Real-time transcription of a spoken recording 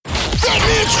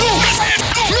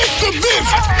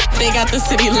They got the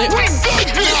city lit.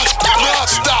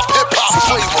 Non-stop hip-hop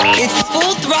flavor. It's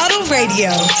Full Throttle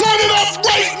Radio. Turn it up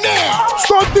right now.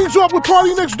 Start things off with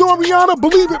Party Next Door, Rihanna.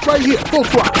 Believe it right here. Full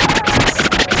Throttle.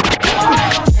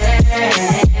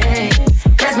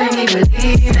 Let's make me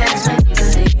believe it.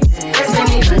 Let's make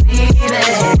me believe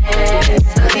it.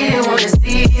 Believe you wanna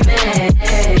see me.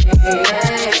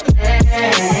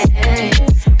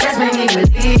 Let's make me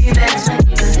believe it.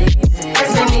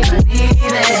 Let's make me believe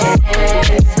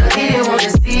it. Believe you wanna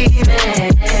see me.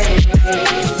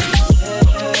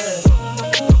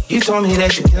 You told me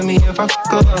that you kill me if I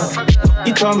fuck up.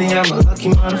 You told me I'm a lucky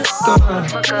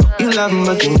motherfucker. You love me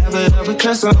but you never ever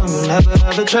trust him. You never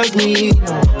ever trust me.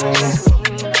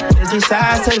 There's three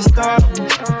sides to the story,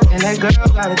 and that girl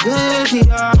got a good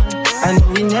PR. I know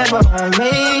we never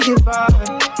make it far,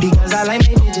 because I like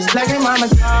my bitches black and mama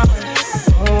star.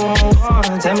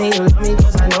 Oh, tell me you love me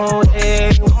cause I know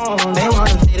they won't. They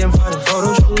wanna fit in for the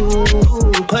photo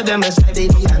shoot. Put them aside,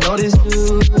 baby, I know this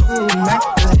dude. My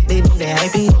friends, they do that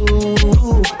hype you.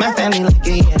 My family like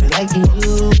it, yeah, they like you.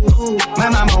 My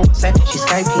mama was saying she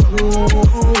Skype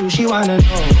you. She wanna know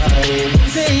why it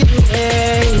say the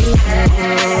way you do.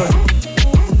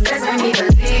 Let's make me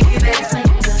believe it.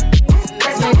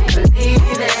 Let's make me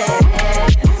believe it.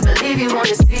 Believe you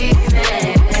wanna see me.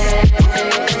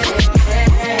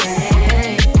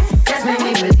 Let's make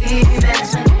me believe it.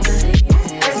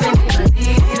 Let's make me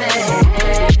believe it.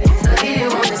 Believe you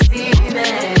wanna see me.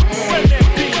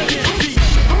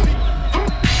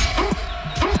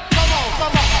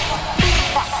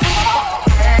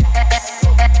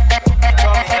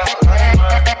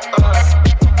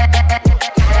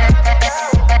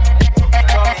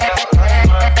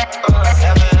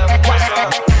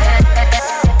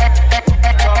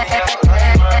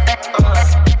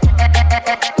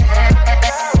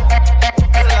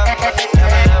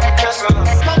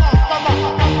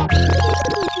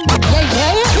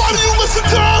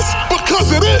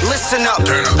 Listen up.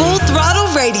 Full Throttle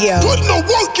Radio. Put no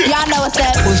work in. Y'all know what's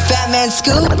up. With Fatman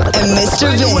Scoop and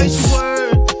Mr. Vince.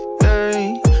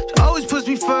 Always puts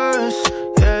me first,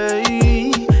 yeah.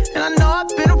 And I know I've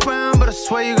been around, but I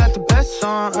swear you got the best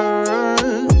on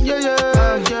earth. Yeah.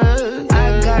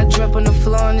 I got drip on the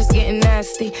floor and it's getting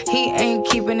nasty. He ain't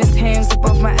keeping his hands up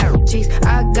off my arrow cheeks.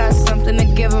 I got something to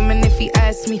give him, and if he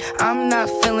asks me, I'm not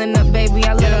feeling up, baby.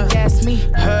 I let him gas me.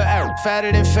 Her arrow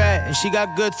fatter than fat, and she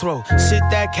got good throw. Sit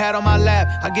that cat on my lap,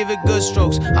 I give it good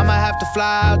strokes. I might have to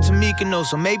fly out to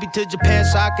Mykonos, or maybe to Japan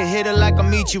so I can hit her like a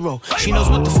Michiro. She knows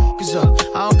what the fuck is up,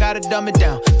 I don't gotta dumb it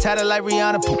down. Tatted like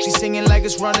Rihanna, she singing like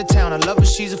it's run to town. I love her,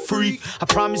 she's a freak. I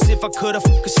promise if I could, I'd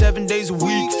fuck her 7 days a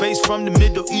week. Face from the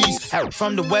Middle East, arrow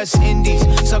from the West Indies.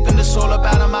 Sucking the soul up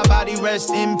out of my body, rest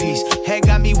in peace. Head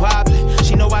got me wobbling,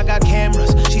 she know I got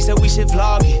cameras. She said we should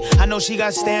vlog it, I know she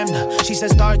got stamina. She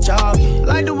said start jogging,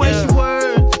 like the way she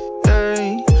works,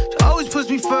 hey. She always puts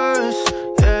me first,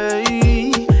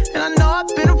 hey. And I know I've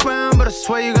been around, but I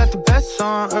swear you got the best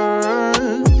on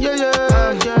earth. Yeah.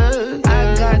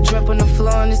 I got drip on the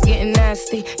floor and it's getting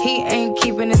nasty. He ain't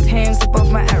keeping his hands up off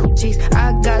my arrow cheeks.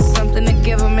 I got something to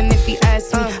give him, and if he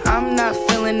asks me, I'm not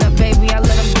feeling up, baby. I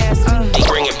let him gas me.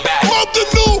 Bring it back. Love the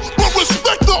new, but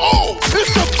respect the old.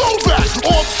 It's the throwback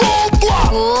on Full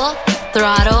Throttle. Full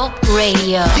Throttle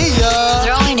Radio. Yeah.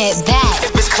 Throwing it back.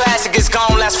 If it's classic, it's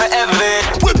gon' last forever.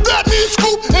 With Fatman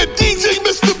Scoop and DJ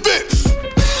Mr. Vince.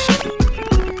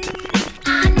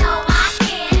 I know I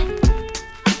can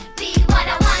be what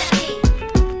I wanna be.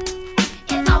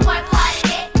 If I work hard at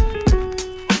it,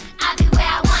 I'll be where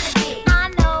I wanna be. I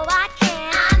know I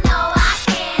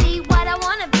can be what I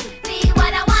wanna be. Be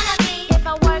what I wanna be. If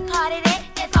I work hard at it,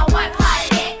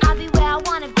 I'll be where I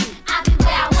wanna be. I'll be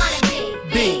where I wanna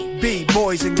be.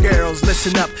 Boys and girls,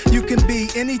 listen up. You can be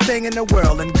anything in the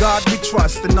world, and God we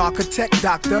trust. An architect,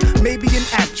 doctor, maybe an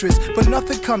actress, but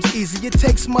nothing comes easy. It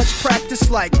takes much practice.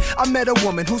 Like I met a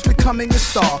woman who's becoming a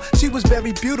star. She was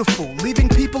very beautiful, leaving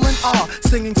people in awe.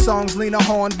 Singing songs, Lena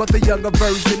Horne, but the younger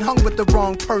version. Hung with the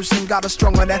wrong person, got her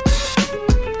strung on that.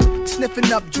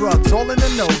 Sniffing up drugs, all in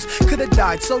her nose. Could've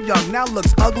died so young, now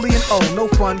looks ugly and old. No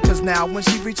fun, cause now when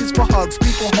she reaches for hugs,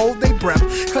 people hold their breath,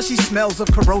 cause she smells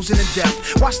of corrosion and death.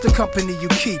 Watch the company you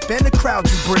keep and the crowd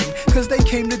you bring, cause they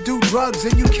came to do drugs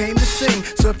and you came to sing.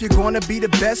 So if you're gonna be the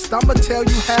best, I'ma tell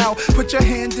you how. Put your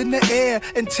hand in the air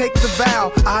and take the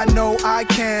vow. I know I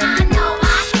can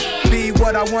be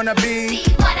what I wanna be.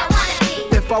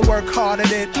 If I work hard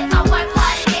at it,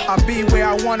 I'll be where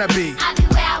I wanna be.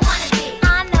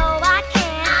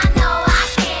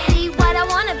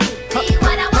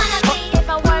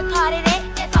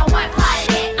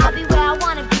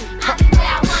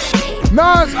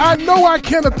 Nas, I Know I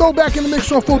Can, a throwback in the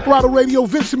mix on Full Throttle Radio.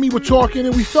 Vince and me were talking,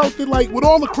 and we felt that, like, with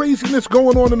all the craziness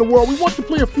going on in the world, we want to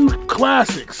play a few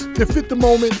classics that fit the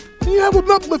moment, and you have an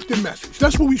uplifting message.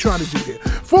 That's what we're trying to do here.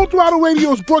 Full Throttle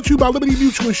Radio is brought to you by Liberty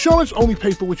Mutual Insurance. Only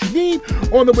pay for what you need.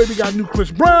 On the way, we got new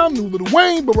Chris Brown, new Lil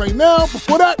Wayne, but right now,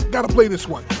 before that, gotta play this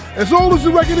one. As old as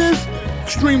the record is,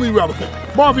 extremely relevant.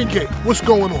 Marvin Gaye, What's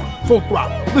Going On? Full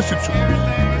Throttle. Listen to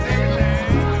it.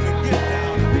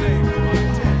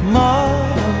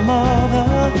 Mother,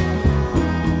 mother,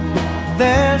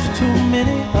 there's too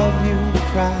many of you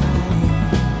crying.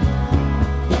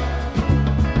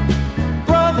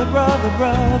 Brother, brother,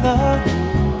 brother,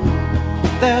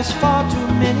 there's far too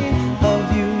many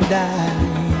of you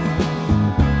dying.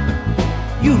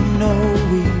 You know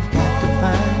we've got to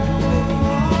find a way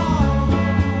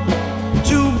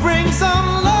to bring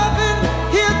some loving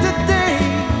here today.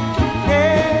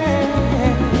 Yeah.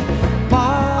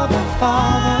 Father,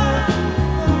 Father,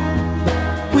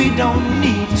 we don't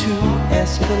need to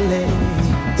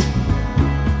escalate.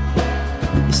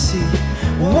 You see,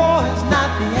 war is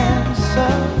not the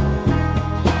answer,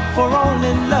 for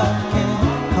only love can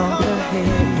conquer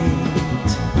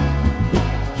hate.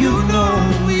 You know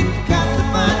we've got to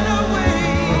find a way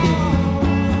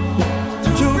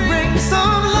to bring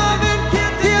some love in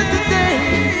here today.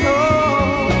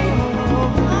 Oh,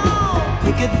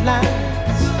 picket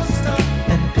lines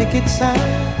and picket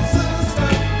signs.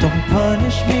 Don't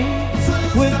punish me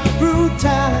with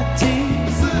brutality.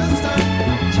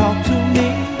 Talk to me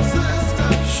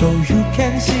so you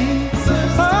can see.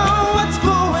 Oh, what's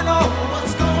going on?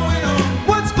 What's going on?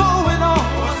 What's going on?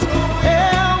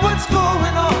 Yeah, what's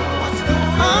going on?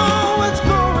 Oh, what's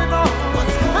going on?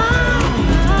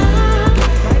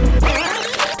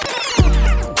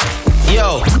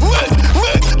 Yo,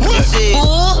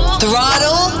 Full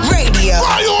Throttle Radio.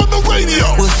 Fly on the radio.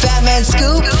 With Fatman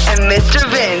Scoop and Mr.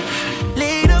 Vince.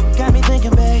 Lead up, got me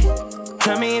thinking, babe.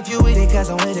 Tell me if you with it, cause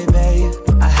I'm with it, babe.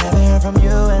 I haven't heard from you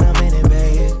and I'm in it,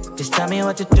 babe. Just tell me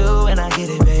what to do and I get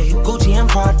it, babe. Gucci and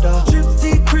Prada.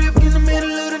 Gypsy crib in the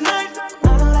middle of the night.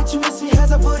 I know that you miss me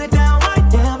as I put it down right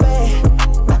down, babe.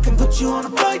 I can put you on a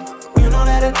flight. You know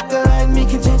that a nigga like me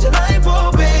can change your life,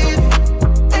 oh, babe.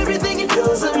 Everything you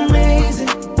do is amazing.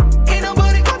 Ain't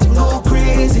nobody got to go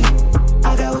crazy.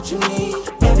 I got what you need.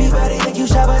 Everybody think you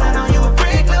shy, but I know you a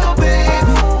freak, little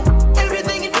baby.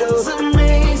 Everything you do is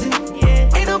amazing.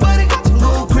 Ain't nobody got to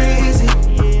go crazy.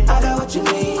 I got what you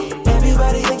need.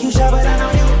 Everybody think you shy, but I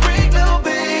know you a freak, little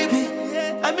baby.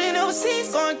 I've been overseas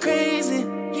going crazy.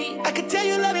 I could tell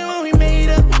you love it when we made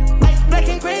up. Black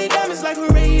and gray diamonds like we're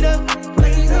radar.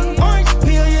 Orange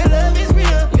peel, your love is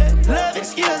real. Love and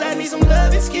skills, I need some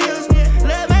love and skills.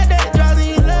 Love my dad draws and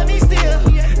you love me still.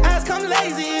 Eyes come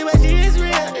lazy, but she is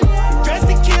real. Dressed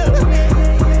to kill.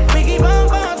 Biggie bomb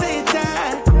bomb till you're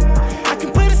tired. I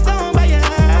can put a stone by your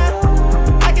eye.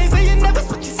 I can't say you never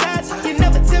switch your sides. You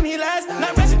never tell me lies.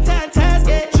 Not rushing time, ties,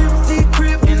 yeah. Gypsy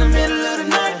crib in the middle of the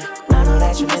night. I know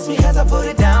that you miss me cause I put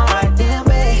it down right there,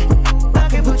 babe. I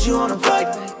can put you on a flight.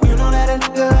 You know that a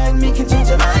nigga like me can change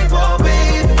your life, oh,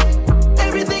 baby.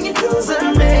 Everything you do is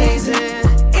amazing.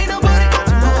 Ain't nobody got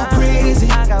to go crazy.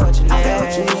 I got what you need. I got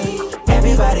what you need.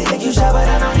 Everybody think you shy, but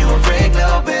I know you a freak,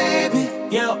 little baby.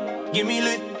 Yo, give me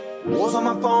lit. Wolves on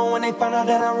my phone when they find out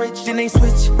that I'm rich, then they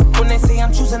switch. When they say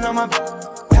I'm choosing on my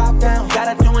top down, got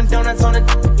her doing donuts on the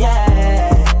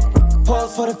yeah.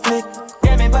 Pause for the flick.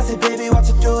 Damn it, bust it, baby, watch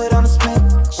her do it on the split.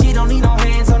 She don't need no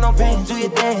hands or no pain. Do your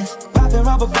dance, poppin'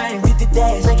 rubber bands, hit the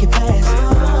dash, make it fast.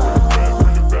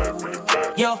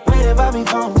 Yo, wait about me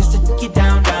phone just to get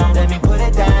down, down. Let me put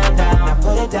it down, down. Now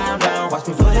put it down, down. Watch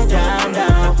me put it down, down.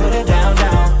 Now put it down,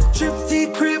 down.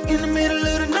 Gypsy crib in the middle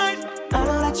of the night. I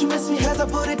know that you miss me as I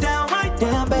put it down right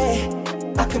down, babe.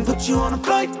 I can put you on a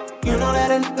flight. You know that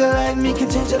a nigga like me can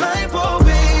change your life, oh,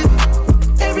 babe.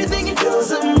 Everything you do is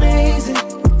amazing.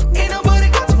 Ain't nobody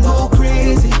got to go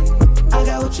crazy. I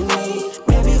got what you need.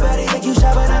 Everybody think you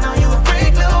shy, but I know you a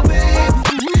freak, little baby.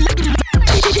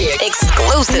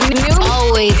 Exclusive.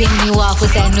 Always hitting you off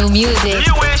with that new music.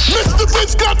 You wish. Mr.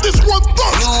 Vince got this one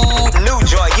first. New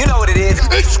joint, you know what it is.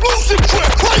 Exclusive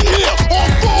track right here on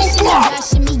Full Throttle.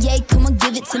 Shimmy, yeah, come on,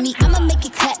 give it to me. I'ma make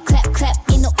it clap, clap, clap.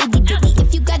 Ain't no itty bitty.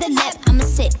 If you got a lap, I'ma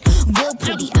sit real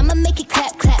pretty. I'ma make it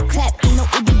clap, clap, clap. Ain't no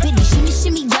itty bitty. Shimmy,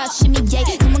 shimmy, y'all, shimmy, yeah.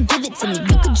 Come on, give it to me.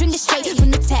 You can drink it straight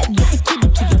from the tap. Get the kitty,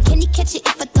 kitty. Can you catch it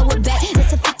if I throw it back?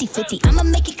 That's a 50-50. I'ma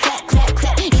make it clap, clap,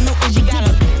 clap. Ain't no itty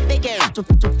bitty.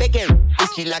 Thick air,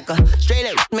 she like a straight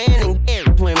up man and air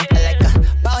women. I like a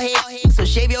bald head, so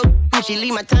shave your. She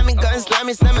leave my Tommy gun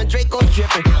slimy, summer Draco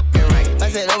dripping. Right, I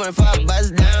said over before I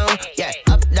buzz down. Yeah,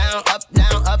 up down, up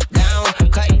down, up down.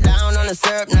 Cut down on the the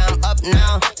syrup, now I'm up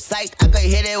now. Psyched, I could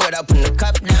hit it without putting the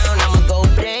cup down. I'ma go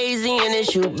crazy in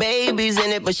it, shoot babies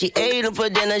in it, but she ate them for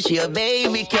dinner. She a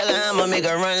baby killer, I'ma make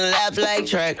her run laugh like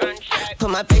track. Put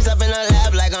my face up in her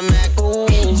lap like I'm Mac. Ooh.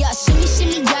 Yeah, shimmy,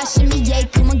 shimmy, yeah, shimmy, yeah.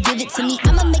 Come on, give it to me.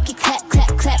 I'ma make it clap,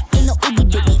 clap, clap. Ain't no itty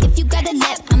bitty. If you got a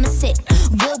lap, I'ma sit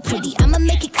real pretty. I'ma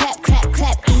make it clap, clap,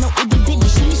 clap. Ain't no itty bitty.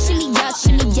 Shimmy, shimmy, yeah,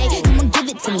 shimmy, yeah. Come on, give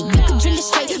it to me. You can drink it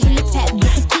straight from the tap.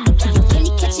 Get the kitty, kitty. Can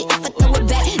you catch it if I throw it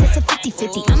back? That's a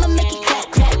 50-50. I'ma make it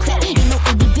clap, clap, clap. Ain't no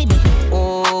itty bitty.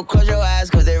 Ooh, close your eyes,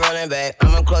 cause they rolling back.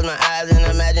 I'ma close my eyes and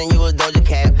imagine you was Doja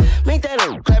Cat. Make that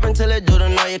clap until it do the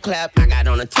know you clap. I got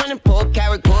on a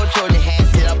 24-karat gold Trojan hat.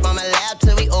 Sit up on my lap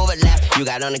till we overlap. You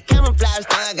got on a camouflage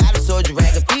thing, I got a soldier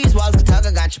rag. If these walls can talk,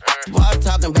 I got your walls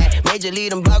talking back. Major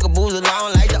lead them bugaboos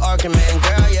along like the Arkham Man.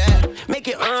 Girl, yeah, make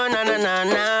it on, na na na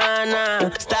na na.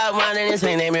 Stop whining, this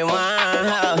ain't name it one.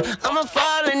 I'ma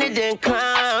fall and it didn't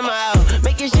climb out.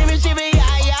 Make it shimmy, shimmy,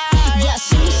 yeah, yeah. Yeah,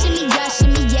 shimmy, shimmy, yeah,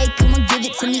 shimmy, yeah. Come on, give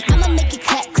it to me. I'ma make it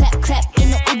clap, clap, clap.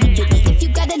 Ain't no itty bitty. If you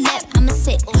got a lap, I'ma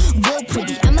sit real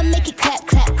pretty. I'ma make it clap,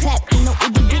 clap, clap. Ain't no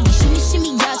itty bitty. Shimmy,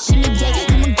 shimmy, yeah, shimmy, yeah.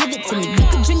 Come on, give it to me. You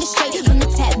can drink it straight from the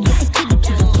tap. Get the kitty,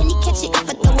 kitty. Can you catch it if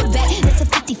I throw it back? That's a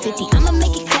 50-50. I'ma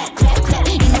make it clap, clap, clap.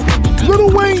 Ain't no itty bitty. Lil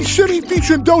Wayne, Shitty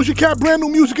featuring Doja Cat, brand new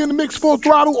music in the mix, Full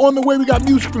Throttle. On the way, we got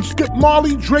music from Skip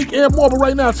Marley, Drake, and more. But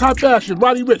right now, it's Hot Fashion,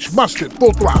 Roddy Ricch, Mustard,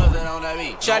 Full Throttle.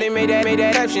 Shawty made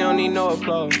that up, she don't need no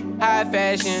applause. High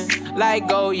fashion, like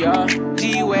Goya,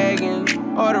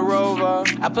 G-Wagon, or the Rover.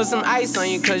 I put some ice on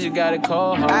you cause you got a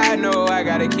cold heart. I know I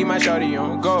gotta keep my shawty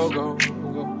on go, go, go.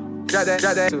 Drop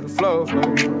that to the floor,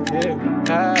 yeah.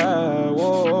 Ah,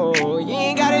 whoa, you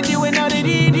ain't gotta deal with none of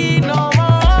these no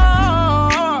more.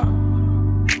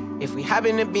 If we hop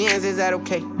in the Benz, is that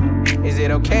okay? Is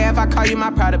it okay if I call you my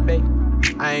pride, babe?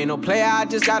 I ain't no player, I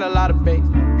just got a lot of bass.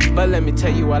 But let me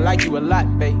tell you, I like you a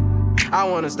lot, babe. I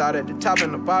wanna start at the top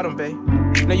and the bottom, babe.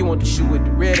 Now you want the shoe with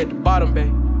the red at the bottom,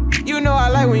 babe. You know I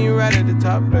like when you right at the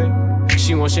top, babe.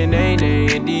 She wants your name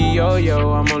and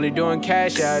D-Yo-Yo. I'm only doing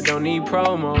cash, I don't need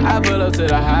promo. I pull up to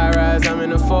the high rise, I'm in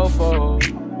the fofo.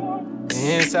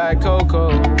 Inside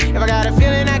Coco. If I got a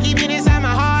feeling, I keep it inside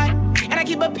my heart. And I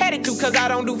keep a pedicure cause I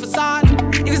don't do facades.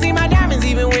 You can see my diamonds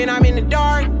even when I'm in the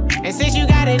dark. And since you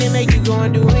got it, it make you go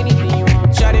and do anything you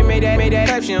want. Shawty made that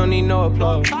up, she don't need no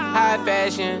applause. High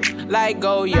fashion, like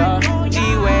Goya,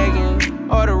 G-Wagon,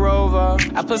 or the Rover.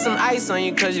 I put some ice on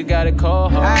you cause you got a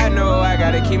cold heart. I know I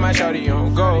gotta keep my shawty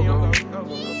on go, go.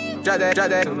 Drop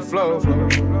that to the floor,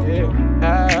 yeah.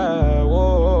 Ah,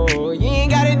 whoa, you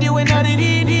ain't gotta deal with none of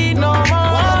these no more.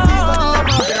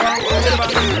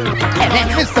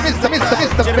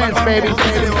 Mr. Fence, baby.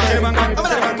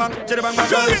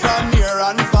 Girls from near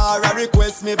and far, I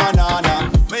request me banana.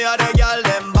 Me a the girl,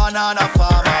 them banana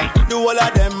farmer. The whole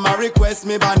of them a request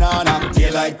me banana.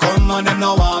 Daylight come and them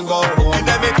no want go home. Give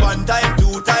them it one time,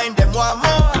 two time, them want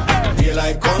more.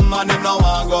 Daylight come and them no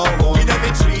want go home. Give them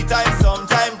it three times,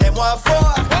 sometime them want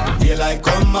four. Daylight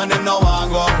come and them no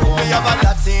want go home. Me have a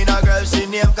Latina girl, she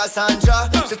named Cassandra.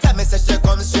 She tell me say she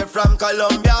comes straight from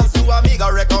Colombia. So amiga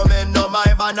recommend no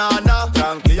my banana.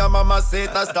 Tranquila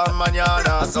mamacita esta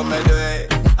mañana. So me do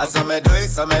it, so me do it,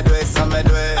 so me do it, so me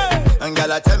do it. And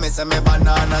girl tell me say me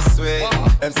banana sweet.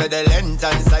 Them say the length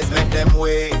and size make them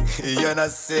wait. You know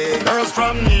see. Girls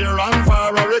from near and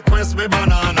far a request me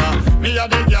banana. Me a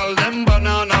the girl them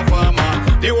banana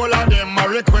farmer. The whole of them a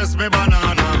request me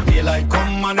banana. Daylight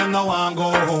come and them no want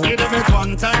go home. Give them it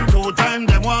one time, two time,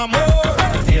 them want more.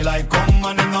 Daylight come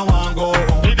and them no want go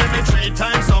home. Give them it three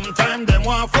times, sometime them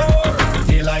want four.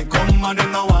 Daylight come and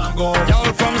them no want go home.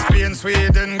 Y'all from Spain,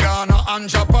 Sweden, Ghana and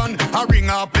Japan. I ring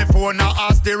up the phone, I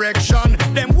ask direction.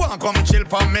 Them want come chill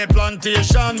from me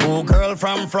plantation. Two girl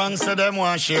from France, so them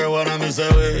want share one of me say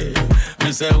way.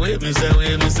 Me say way, me say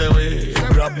way, me say way.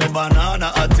 Grab me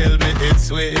banana, I tell me it's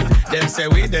sweet. Them say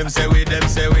we, them say we, them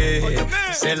say we.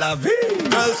 C'est la vie.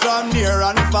 Girls from near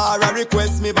and far a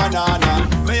request me banana.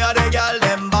 Me a the girl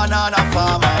them banana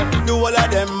farmer. The whole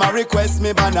of them a request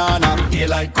me banana.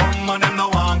 Daylight come and them no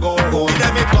want go home. Give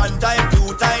them it one time,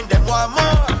 two time, them want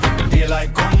more.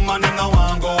 Daylight come and them no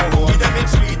want go home. Give them it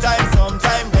three times,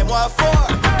 sometime them want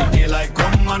four. Daylight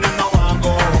come and them no want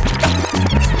go home.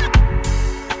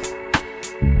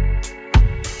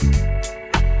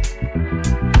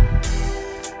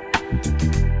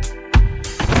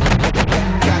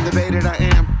 Captivated I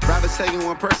am. Rather tell you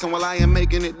one person while I am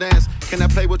making it dance. Can I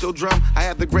play with your drum? I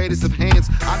have the greatest of hands.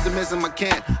 Optimism I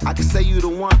can't. I can say you the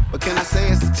one, but can I say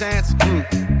it's a chance?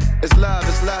 It's love,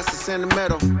 it's lust, it's in the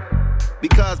middle.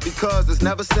 Because it's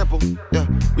never simple. Yeah.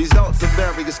 Results are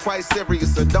various, quite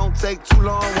serious. So don't take too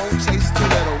long, won't chase too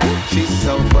little. She's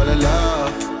so full of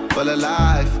love. full of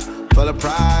life, full of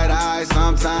pride. I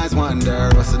sometimes wonder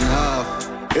what's enough.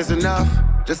 It's enough,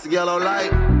 just a yellow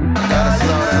light. I gotta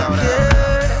slow down.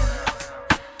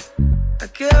 I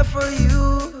care for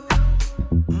you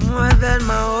more than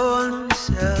my own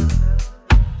self.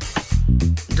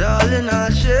 Darling,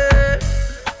 I'll share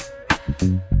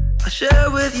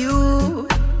with you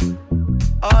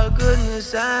all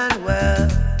goodness and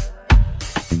wealth.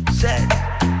 Said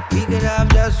we could have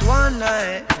just one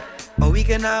night, or we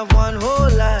can have one whole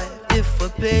life if we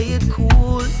play it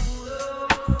cool.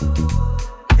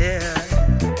 Yeah,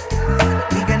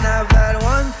 we can have that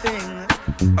one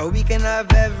thing, or we can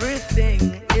have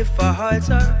everything if our hearts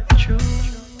are true.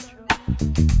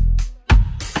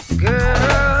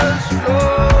 Girl,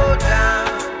 slow down.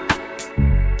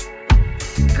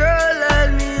 Girl, let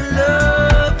me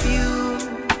love you.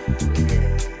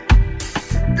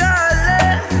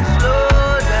 Darling,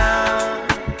 slow down.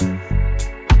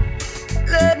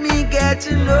 Let me get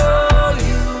to know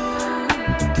you.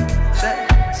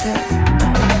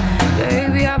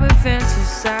 Baby, I've been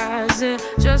fantasizing,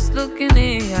 just looking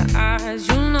in your eyes.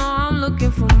 You know I'm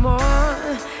looking for more,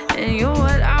 and you're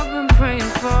what I've been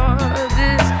praying for.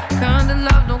 This kind of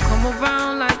love don't come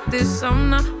around like this. I'm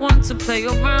not one to play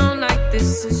around like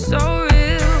this. It's so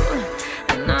real,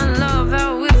 and I love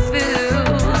how it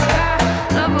feels. I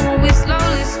love it when we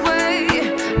slowly sway.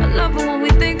 I love it when we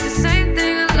think the same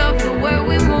thing. I love the way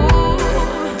we move,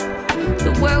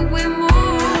 the way we move.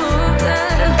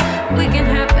 We can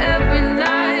have every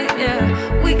night, yeah.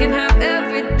 We can have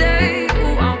every day.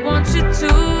 Ooh, I want you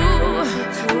to.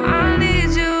 I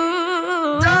need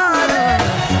you. Darling,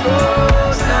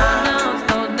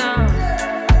 slow down.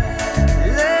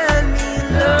 Let me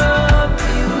love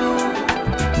you.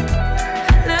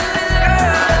 Let me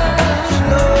love you.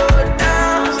 Slow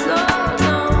down.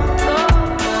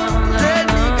 Let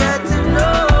me get to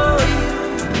know you.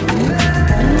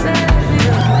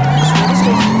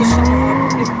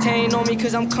 Ain't on me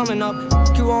cause I'm coming up.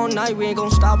 You all night, we ain't gon'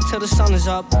 stop till the sun is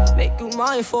up. Make you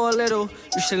mine for a little.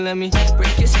 You should let me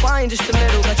break your spine just a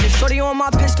little. Got your shorty on my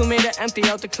pistol, made her empty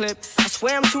out the clip. I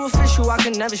swear I'm too official, I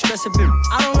can never stress a bit.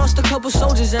 I done lost a couple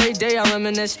soldiers every day, I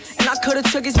reminisce. And I could've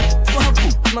took his for her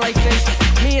poop, smell like fish.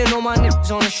 Me and all my niggas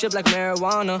on a ship like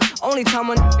marijuana. Only time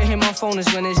a nigga hit my phone is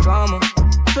when it's drama.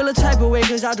 Feel a type of way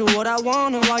cause I do what I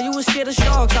wanna. While you was scared of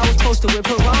sharks, I was posted with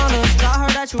piranhas. I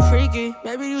heard that you freaky,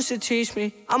 maybe you should teach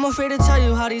me. I'm afraid to tell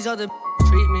you how these other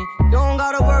treat me. You don't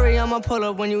gotta worry, I'ma pull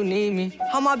up when you need me.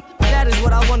 How my that is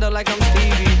what I wonder like I'm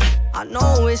Stevie. I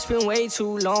know it's been way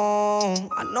too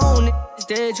long. I know niggas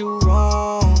did you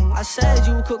wrong. I said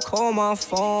you could call my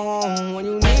phone when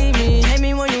you need me. Hit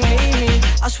me when you need me.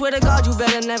 I swear to God you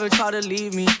better never try to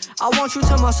leave me. I want you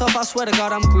to myself, I swear to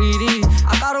God I'm greedy.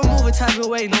 I gotta move a type of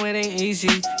way, no it ain't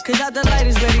easy. Cause at the light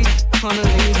is ready, wanna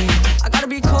leave me. I gotta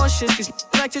be cautious, cause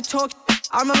like to talk.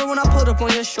 I remember when I pulled up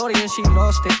on your shorty and she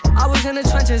lost it. I was in the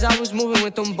trenches, I was moving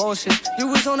with them bosses. You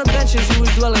was on the benches, you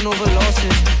was dwelling over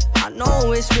losses. I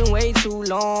know it's been way too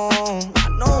long. I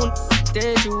know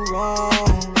did you wrong.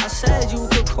 I said you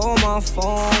could call my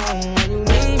phone when you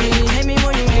need me. Hit me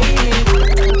when you need me.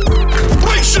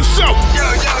 Brace yourself! Yo,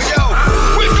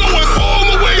 we're going all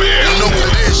the way there! You know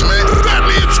what it is, man.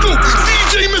 Fatman and Scoop,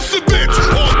 DJ Mr. Vince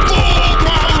on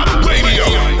Throttle Radio.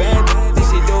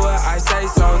 She do what I say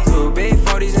so too. Big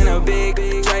 40s in a big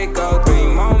Draco. 3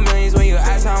 more millions when you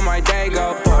ask how my day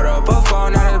go. Put up a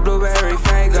phone, not a blueberry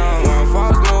fango. One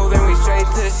false move and we straight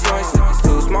to short.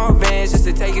 2 small bands just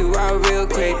to take you out real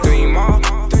quick. 3 more,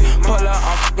 pull up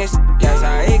on fucking shit. That's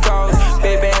how it goes.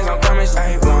 Big bands, I'm coming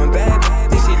straight. One bad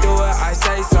bitch, she do what I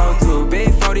say so too. Big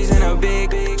 40s in a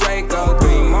big Draco.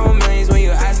 3 more millions when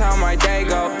you ask how my day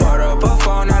go. Put up a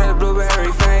phone, not a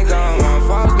blueberry fango. One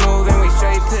false move and we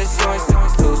straight to short.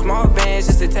 2 small bands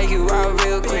just to take you out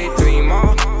real quick. 3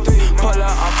 more, pull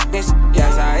up on fucking shit.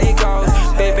 That's how it goes.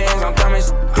 Big bands, I'm coming.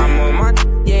 I'm on my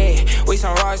yeah. We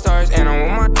some rock stars and I'm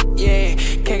on my yeah.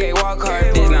 KK walk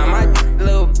hard. This not my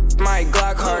little my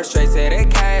Glock hard. Straight to the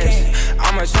cash.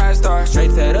 I'm a trap star.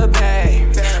 Straight to the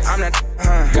bag. I'm the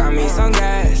got me some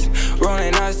gas.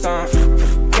 Rolling up some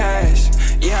cash.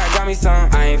 Yeah, I got me some.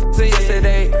 I ain't f***ed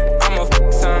yesterday. I'ma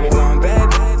f*** some. One bad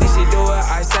bitch, she do what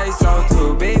I say so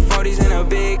too. Big 40s in a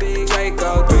big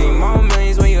Draco. 3 more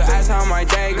millions when you ask how my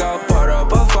day go. Put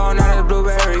up a phone, not a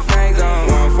blueberry fango.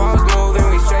 One false move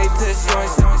and we straight to short.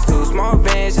 2 small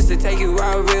bands just to take you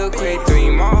out real quick.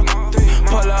 3 more,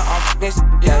 pull up on fucking shit.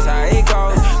 That's how it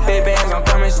goes. Big bands, I'm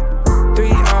coming.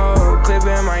 3-0,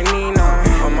 clipping my Nina.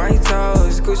 On my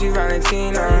toes, Gucci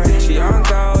Valentina. She on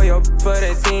go, yo, for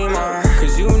the team,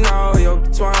 cause you know, yo,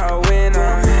 want a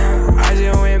winner. I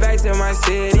just went back to my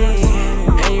city,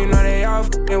 and you know they all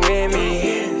f***ing with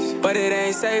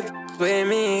with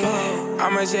me.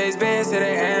 I'ma chase bands to the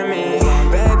enemy.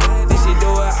 Bad bitch, she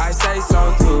do it, I say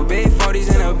so too. Big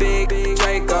 40s in a big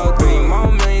Draco. 3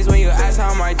 more millions when you ask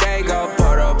how my day go.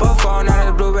 Put up a phone, now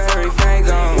the blueberry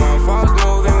fango. One false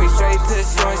move and we straight to the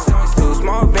joint. 2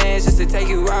 small bands just to take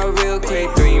you out real quick.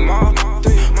 3 more,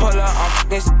 pull up on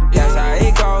fucking shit, that's how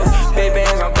it goes. Big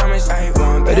bands, I'm coming straight.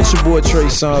 Hey, this your boy Trey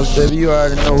Songz, baby. You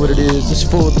already know what it is. It's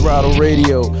Full Throttle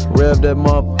Radio. Rev that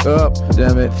motherfucker up.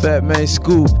 Damn it. Fatman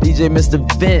Scoop. DJ Mr.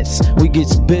 Vince. We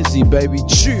gets busy, baby.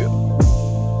 Chill.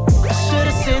 I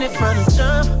should've seen it from the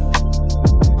jump.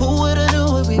 Who would've knew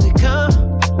what we become?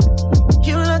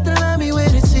 You don't have to love me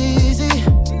when it's easy.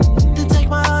 Then take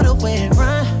my heart away and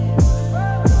run.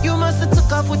 You must've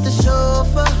took off with the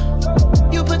chauffeur.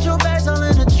 You put your bags all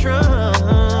in the trunk.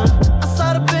 I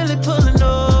saw the Bentley pulling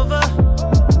over.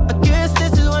 I guess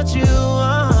this is what you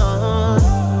want.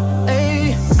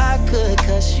 Hey, I could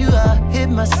cuss you out, hit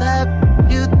my side.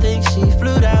 You think she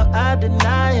flew out, I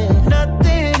deny it.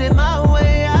 Nothing in my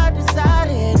way, I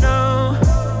decided no,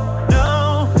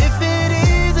 no. If it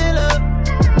isn't love,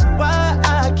 why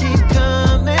I keep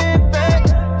coming back?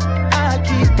 I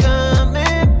keep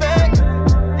coming back,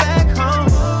 back home.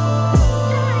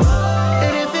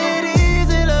 And if it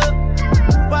isn't love,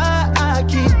 why I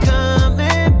keep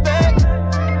coming back?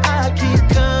 I keep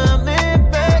coming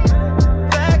back,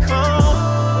 back home.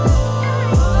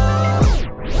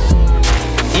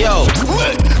 Yo,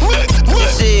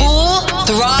 Full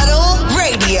Throttle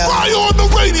Radio. Fire on the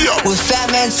radio. With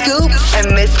Fatman Scoop and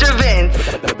Mr. Vince.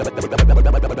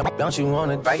 Don't you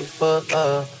want it right foot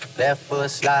up, left foot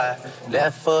slide,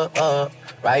 left foot up,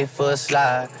 right foot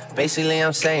slide. Basically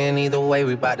I'm saying either way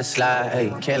we bout to slide.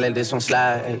 Hey, can't let this one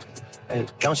slide. Hey, hey,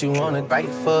 don't you want it right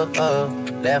foot up,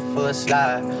 left foot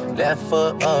slide, left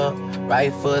foot up,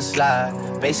 right foot slide.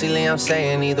 Basically I'm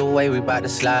saying either way we bout to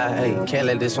slide. Hey, can't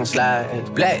let this one slide. Hey,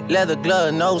 black leather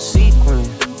glove, no sequin.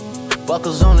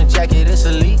 Buckles on the jacket, it's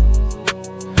elite.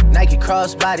 Nike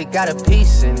crossbody got a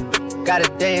piece in it. Gotta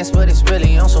dance, but it's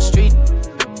really on some street.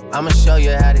 I'ma show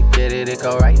you how to get it. It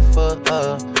go right foot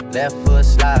up, left foot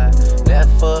slide, left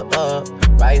foot up,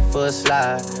 right foot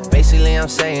slide. Basically I'm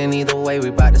saying either way we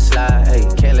bout to slide. Hey,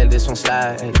 can't let this one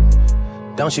slide. Hey,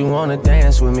 don't you wanna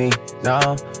dance with me?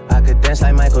 No, I could dance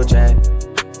like Michael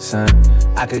Jackson.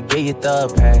 I could get you the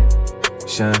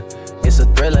passion. It's a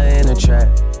thriller in a trap.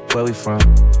 Where we from?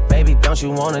 Baby, don't you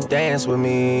wanna dance with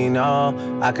me?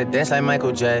 No, I could dance like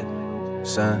Michael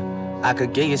Jackson. I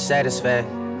could get you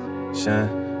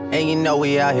satisfaction. And you know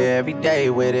we out here every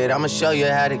day with it. I'ma show you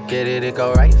how to get it. It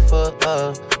go right foot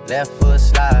up, left foot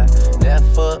slide, left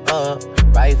foot up,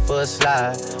 right foot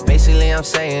slide. Basically I'm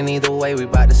saying either way we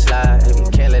bout to slide. Hey,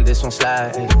 can't let this one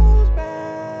slide. Hey.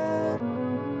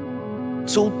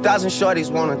 2,000 shorties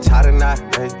wanna tie the knot.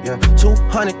 Hey, yeah.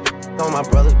 200 on my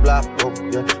brother's block. Oh,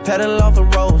 yeah. Pedal off the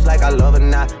roads like I love it,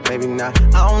 not, maybe not.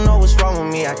 I don't know what's wrong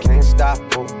with me, I can't stop.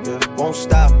 Oh, yeah. Won't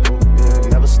stop. Oh, yeah.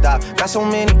 Never stop. Got so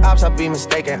many ops, I be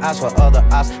mistaken ops for other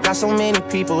ops. Got so many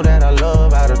people that I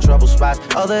love out of trouble spots.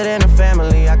 Other than the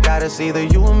family, I got it's either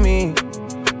you or me.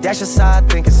 That's just how I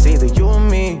think it's either you or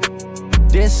me.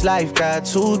 This life got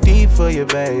too deep for you,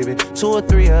 baby. 2 or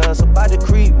 3 of us about to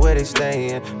creep where they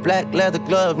stayin'. Black leather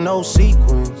glove, no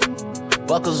sequins.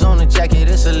 Buckles on the jacket,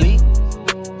 it's elite.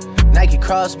 Nike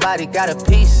crossbody got a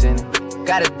piece in it.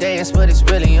 Gotta dance, but it's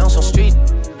really on some street.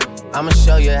 I'ma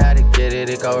show you how to get it.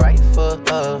 It go right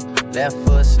foot up, left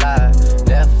foot slide,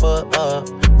 left foot up,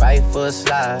 right foot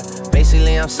slide.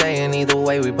 Basically I'm saying either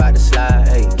way we bout to slide.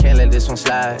 Hey, can't let this one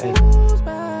slide. Hey.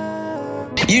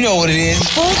 You know what it is.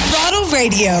 Full Throttle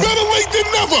Radio. Better late than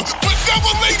never, but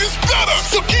never late is better.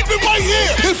 So keep it right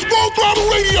here. It's Full Throttle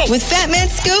Radio. With Fatman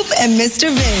Scoop and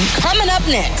Mr. Vince. Coming up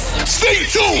next. Stay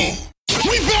tuned.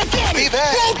 We back at it.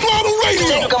 Full Throttle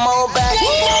Radio. Come on back.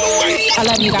 Full Throttle Radio. I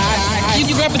love you guys.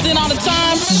 You represent all the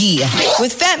time. Yeah.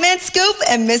 With Fatman Scoop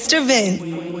and Mr. Vince.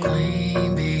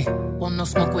 Queen bee, want no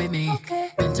smoke with me.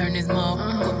 Been turn this smoke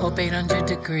up 800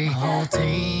 degree. Whole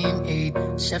team eat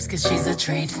chefs cause she's a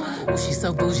treat. Ooh, she's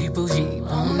so bougie,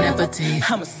 bon appetit.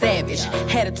 I'm a savage,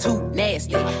 attitude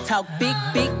nasty. Talk big,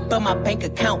 but my bank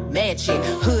account match it.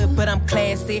 Hood, but I'm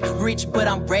classy. Rich, but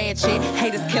I'm ratchet.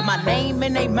 Haters kept my name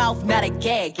in their mouth, not a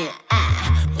gagging.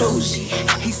 Bougie.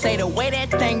 He say the way that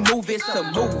thing move, it's a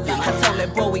movie. I told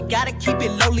that boy we gotta keep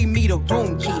it lowly, me the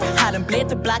room key. I done bled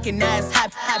the block and now it's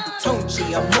hot,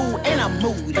 Tunchi. I'm mood and I'm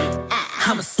moody.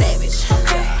 I'm a savage.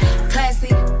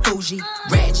 Classy, bougie,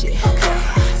 ratchet.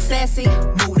 Sassy,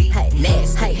 moody,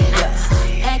 nasty.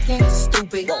 Acting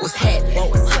stupid, what's happening?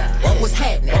 What's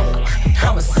happening?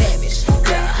 I'm a savage.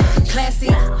 Classy,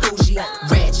 bougie,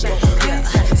 ratchet.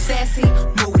 Sassy,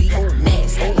 moody,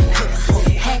 nasty.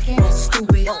 Hacking,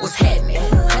 what's happening?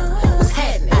 What's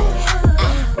happening?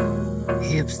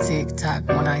 Hips tick-tock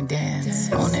when I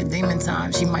dance. On that demon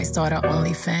time, she might start her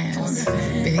OnlyFans.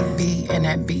 Big B and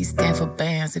that B stand for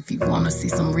bands. If you wanna see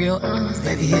some real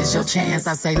baby, here's your chance.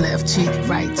 I say left cheek,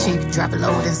 right cheek, drop it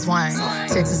low and swing.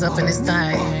 Texas up in this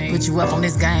thing, put you up on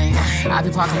this game. I be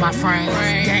parking my frame,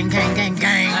 gang, gang, gang,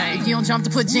 gang. If you don't jump to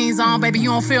put jeans on, baby, you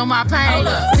don't feel my pain.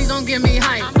 Please don't give me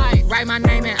hype, write my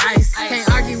name in ice. Can't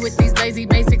argue with these lazy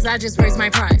basics, I just raise my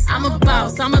price. I'm a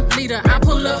boss, I'm a leader, I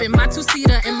pull up in my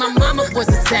two-seater, and my mama was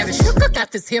a savage.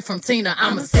 Got this here from Tina,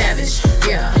 I'm a savage,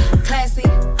 yeah. Classy,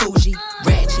 bougie,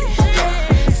 ratchet,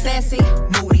 yeah. Sassy,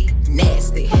 moody,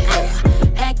 nasty,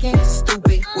 yeah. Acting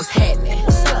stupid, what's happening?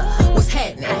 What's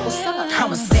happening?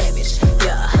 I'm a savage,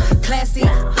 yeah. Classy,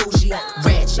 bougie,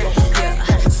 ratchet,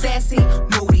 yeah. Sassy,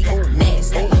 moody,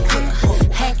 nasty, yeah.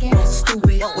 Hacking,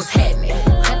 stupid, what's happening?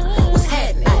 What's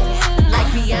happening? Like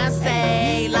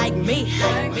Beyonce, like me.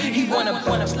 He wanna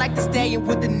like the stallion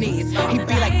with the knees. He be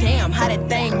like, damn, how that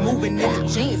thing moving in the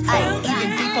jeans. Ay,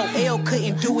 even D4L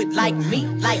couldn't do it like me,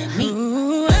 like me.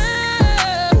 Ooh,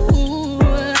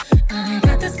 I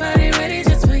got this body ready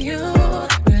just for you.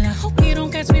 Girl, I hope you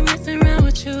don't catch me messing around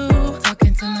with you.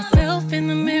 Talking to myself in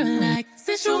the mirror like,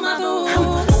 sit through my boo.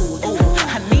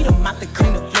 I need a mop to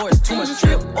clean the floor, it's too much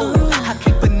drip. Ooh, I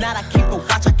keep a knot, I keep a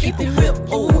watch, I keep a whip.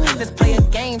 Ooh, let's play a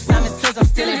game. Simon says I'm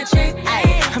still in check.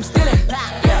 Ay, I'm still in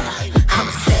black. Yeah, I'm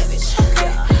a savage.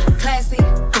 Yeah, classy,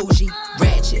 bougie,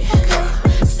 ratchet. Yeah,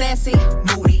 sassy,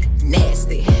 moody,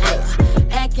 nasty.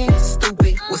 Yeah, acting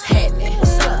stupid. What's happening?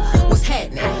 What's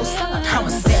happening? I'm a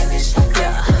savage.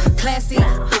 Yeah, classy,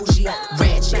 bougie,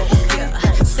 ratchet. Yeah,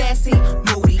 sassy,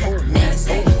 moody,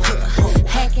 nasty. Yeah,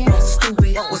 hacking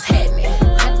stupid. What's happening?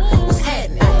 What's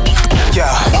happening? Yeah.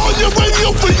 On your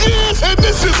radio for years, and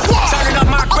this is why. Turning up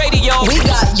my radio. We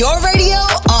got your radio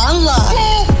on lock.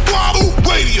 Full Throttle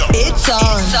Radio. It's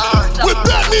on. With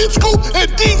Fatman Scoop and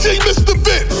DJ Mr.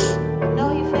 Vince.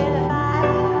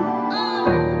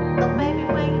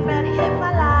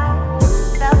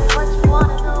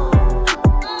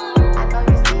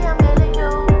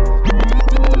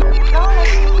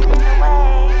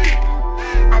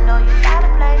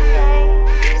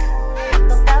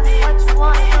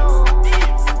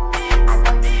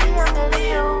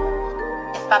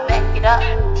 If I back it up,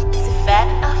 is it fat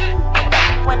enough?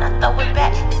 When I throw it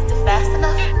back, is it fast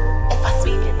enough? If I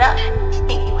speed it up,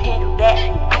 can you handle that?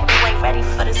 You ain't ready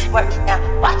for this work now.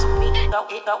 Watch me go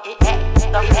it back, go it back,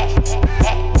 go it back,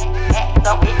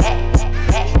 go it back, go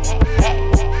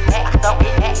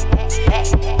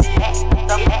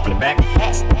it back,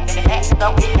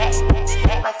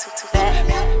 like too bad,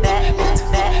 bad, too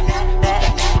bad, bad, bad,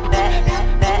 bad, too bad,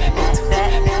 bad, too bad,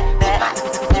 bad.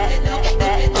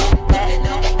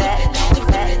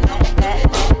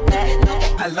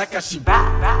 I like how she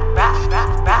rock, rock, rock,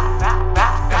 rock, rock, rock,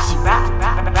 rock. How she rock,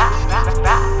 rock, rock, rock,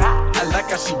 rock, rock. I like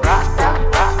how she rock, rock,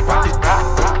 rock, rock,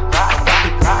 rock,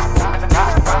 rock, rock,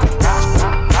 rock,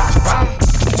 rock.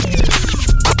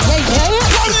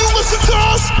 Why do you listen to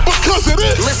us? Because it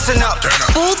is. Listen up.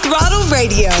 Full Throttle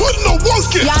Radio. Putting the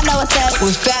work in. Y'all know what's up.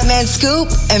 With Fatman Scoop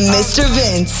and Mr.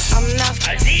 Vince. I'm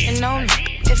nothing on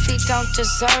if he don't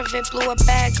deserve it. Blew a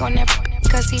bag on that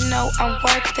cause he know I'm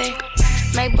worth it.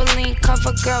 Maybelline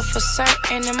cover girl for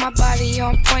certain. And my body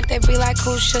on point, they be like,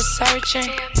 who's just searching?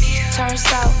 Turns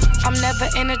out, I'm never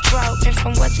in a drought. And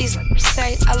from what these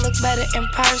say, I look better in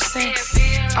person.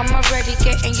 I'm already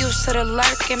getting used to the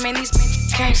lurking. Man, these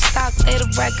can't stop, they the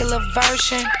regular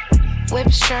version. Whip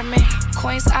Sherman,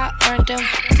 coins I earned them.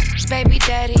 Baby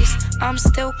daddies, I'm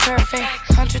still curving.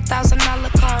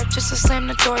 $100,000 car just to slam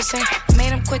the doors in.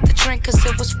 Made him quit the drink cause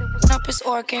it was up his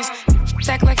organs.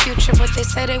 Act like Future, but they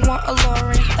say they want a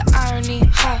Lauren. The irony,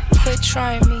 quit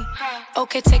trying me.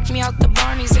 Okay, take me out the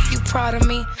Barneys if you proud of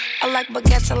me. I like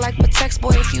baguettes, I like Patex,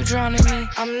 boy, if you drowning me.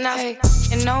 I'm not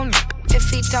and no if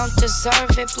he don't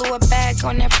deserve it. Blew a bag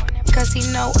on that cause he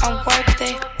know I'm worth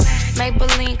it.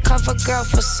 Maybelline cover girl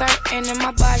for certain. And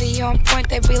my body on point,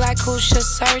 they be like, who's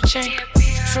just searching?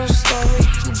 True story,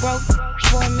 you broke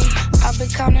for me. I've been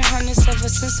counting hundreds ever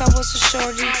since I was a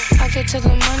shorty. I get to the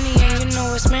money and you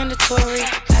know it's mandatory.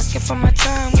 Asking for my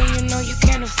time when you know you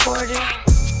can't afford it.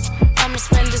 I'ma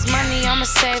spend this money, I'ma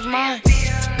save mine.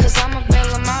 Cause I'ma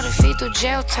bail him out if he do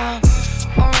jail time.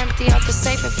 Or empty out the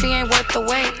safe if he ain't worth the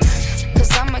wait.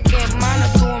 Cause I'ma get mine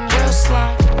or do him real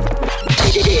slime.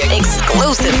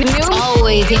 Exclusive.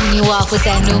 Always hitting you off with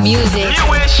that new music.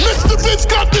 Mr. Vince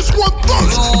got this one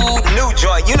first. New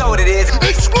joint, you know what it is.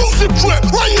 Exclusive trip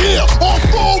right here on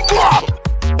Full Throttle.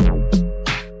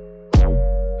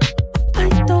 I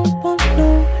don't want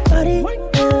nobody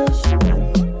else.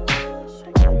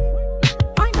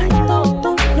 I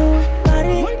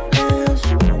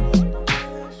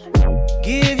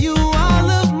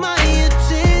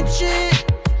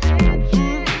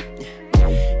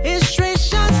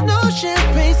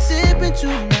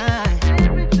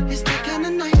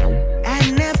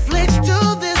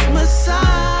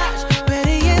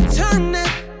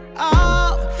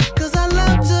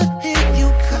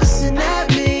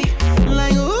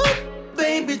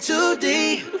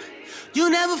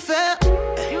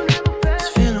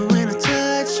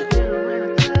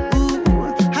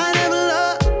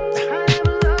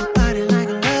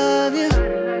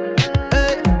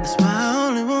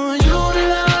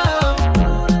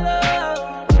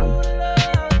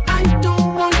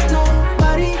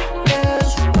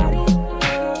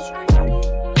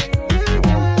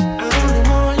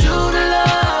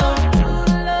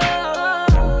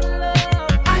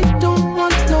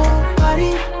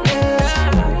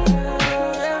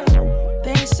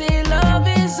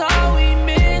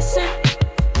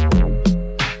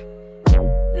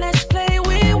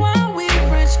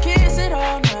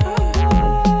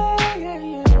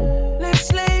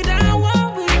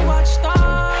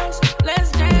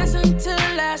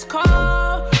last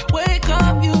call. Wake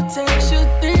up, you text, you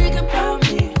think about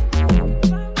me.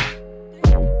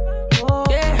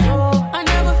 Yeah, I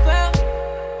never felt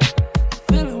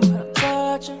feeling what I'm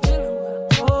touching, feeling what I'm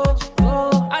touching.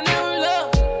 I never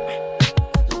loved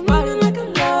nobody like I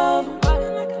love.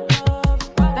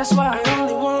 That's why I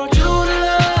only want you to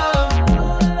love.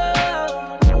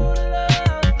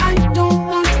 I don't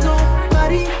want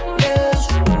nobody else. I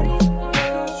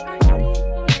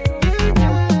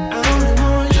only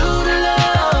want you to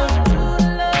love.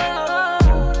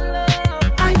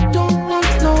 I don't want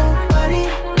nobody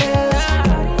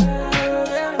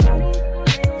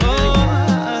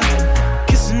Oh,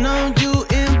 kissing on you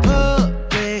in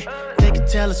public. They can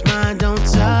tell it's mine, don't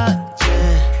touch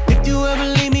it. If you ever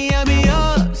leave me, I'll be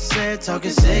upset.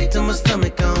 Talking sick to my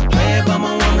stomach, I'm playing by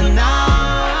my woman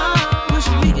now. wish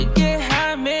we could get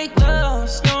high, make love,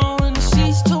 stone in the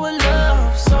sheets to a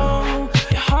love song.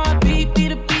 Your heartbeat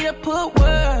beat a beat, I put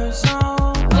words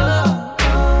on. Yeah.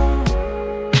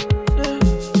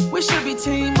 We should be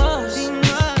team us.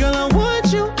 Girl, I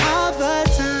want you all the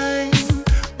time.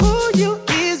 Ooh, you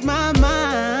is my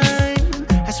mind.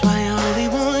 That's why I only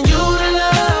want you to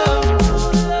love.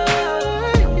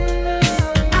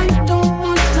 I don't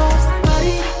want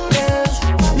nobody else.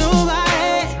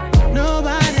 Nobody.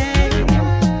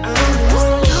 I only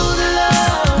want you to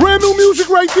love. Brand new music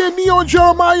right there, Neo and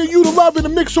Jeremiah, You to Love in the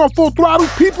mix on Full Throttle.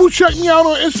 People check me out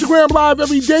on Instagram Live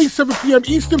every day, 7 p.m.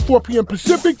 Eastern, 4 p.m.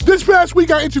 Pacific. This past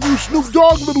week, I interviewed Snoop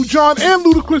Dogg, Little John, and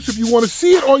Ludacris. If you want to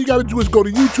see it, all you got to do is go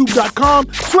to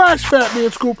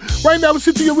youtube.com/Fatman Scoop. Right now, let's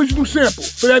hit the original sample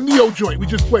for that Neo joint we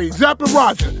just played. Zapp and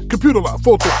Roger, Computer Love,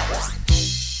 Full Throttle.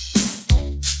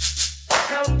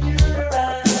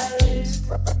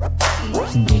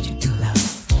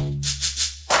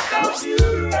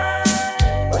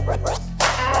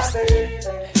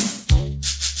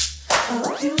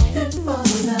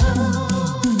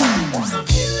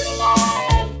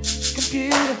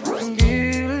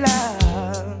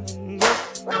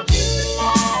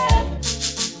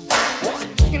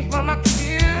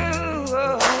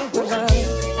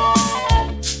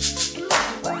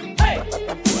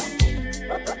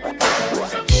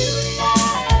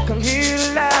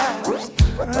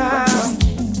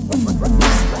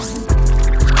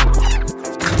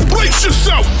 Brace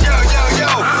yourself! Yo!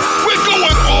 We're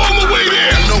going all the way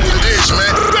there! You know what it is,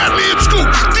 man. Fatman Scoop,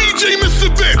 DJ Mr.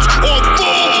 Vince on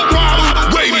Full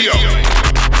Throttle Radio.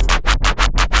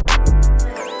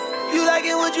 You like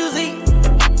it what you see?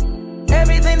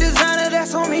 Everything designer,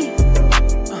 that's on me.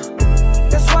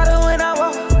 That's why when I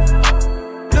walk,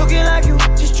 looking like you,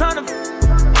 just tryna.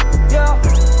 Yo,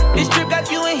 this trip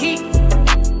got you in heat.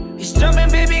 It's jumping,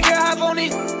 baby girl, hop on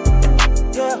it.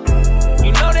 Yeah,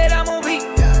 you know that I'm on beat.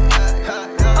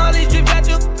 All these trips got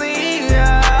you clean.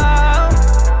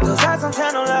 Those eyes on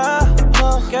kind of love.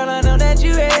 Girl, I know that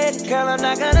you ready. Girl, I'm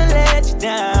not gonna let you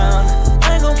down.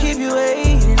 I ain't gon' keep you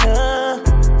waiting up.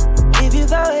 If you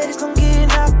thought it's gon' get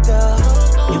knocked up,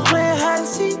 you playing hide and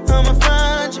seek, I'ma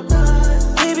find you.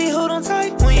 Baby, hold on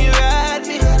tight when you ride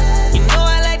me. You know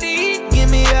I like to eat, give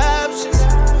me options.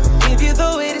 If you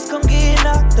throw it, it's gon' get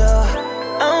knocked up.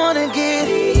 I wanna get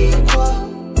equal.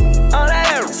 All that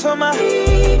ass for my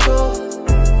ego.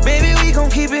 Baby, we gon'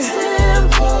 keep it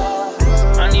simple.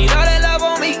 I need all that love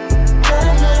on me.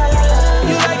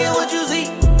 You like it what you see?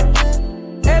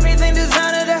 Everything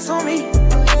designer, that's on me.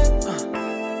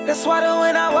 That's why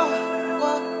when I walk,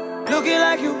 looking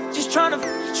like you, just tryna.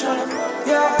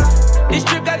 Yeah, this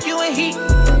trip got you in heat.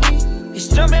 It's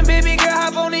jumping, baby girl,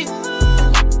 hop on it.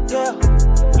 Yeah,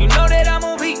 you know that I'm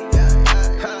on beat.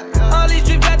 All these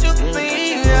trips got you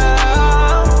clean.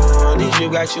 Yeah, These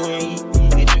drip got you in heat.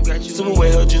 Super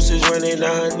wet, her juices running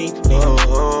down her knee.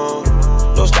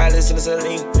 No stylist in the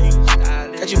saline.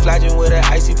 Got you flogging with an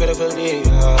icy pedophilia.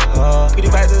 Pretty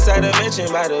vibes inside the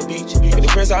mansion by the beach. Pretty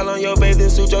prints all on your bathing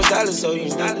suit, your stylist so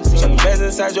unique. Shopping bags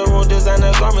inside your room,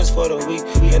 designer garments for the week.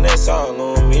 And that's all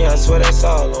on me, I swear that's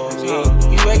all on me.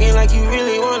 You acting like you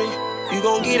really want it, you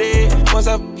gon' get it. Once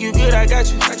I you good, I got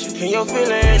you. In your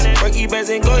feelings, Perky bands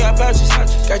and Goya pouches.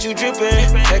 Got you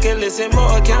dripping, take a listen,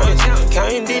 more accountants.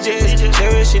 Counting digits,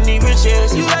 cherishing the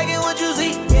riches. You like it what you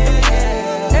see?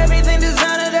 Everything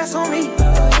designer, that's on me.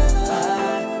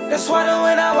 That's why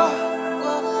when I walk,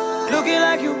 looking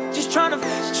like you, just tryna.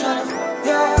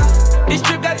 Yeah, this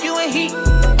trip got you in heat.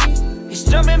 It's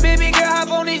jumping, baby girl,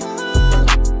 hop on it.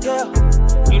 Yeah,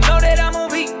 you know that I'm on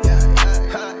beat.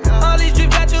 All these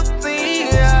trips got you clean.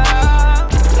 Yeah.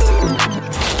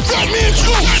 Fatman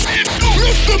Scoop,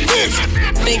 Mr. Vince.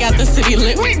 They got the city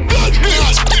lit. We done here.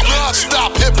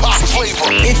 Non-stop hip-hop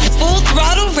flavor. It's Full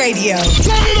Throttle Radio.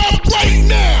 Turn it up right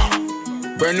now.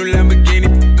 Brand new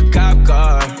Lamborghini.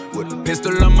 car with a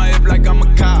pistol on my hip like I'm a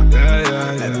cop.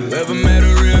 Have you ever met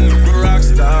a real nigga rock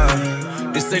star?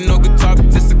 This ain't no guitar,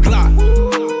 but this a clock.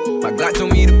 My God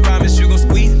told me to promise you gon'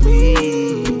 squeeze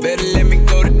me. Better let me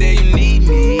go the day you need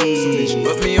me. So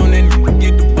put me on that nigga,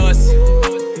 get the bus.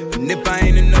 And if I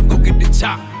ain't enough, go get the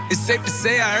chop. It's safe to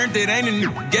say I earned it, ain't a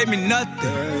nigga gave me nothing.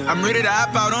 I'm ready to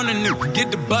hop out on a nigga, get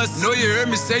the bus. Know you heard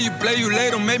me say you play, you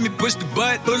late, don't make me push the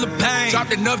butt. Full of pain,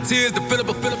 dropped enough tears to fill up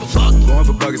a fuck. Going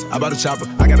for buggers, I bought a chopper.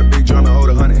 I got a big drum and hold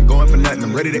 100. Going for nothing,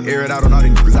 I'm ready to air it out on all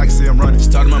these niggas. I can see I'm running. She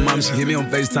talked to my mom, she hit me on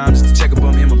FaceTime just to check up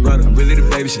on me and my brother. I'm really the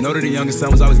baby, she know that the youngest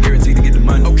son was always guaranteed to get the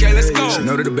money. Okay, let's go. She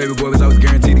know that the baby boy was always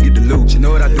guaranteed to get the loot. She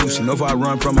know what I do, she know if I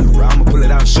run from it, I'ma pull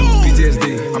it out and shoot.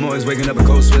 PTSD, I'm always waking up in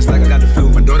cold sweats like I got the flu.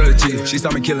 My daughter a G, she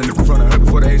saw me killing it in front of her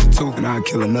before the age of 2. And I'd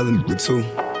kill another nigga too.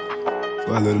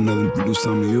 Before I let another nigga do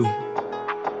something to you.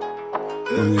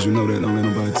 As long as you know that, don't let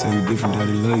nobody tell you different,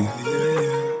 daddy love you.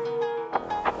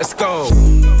 Let's go.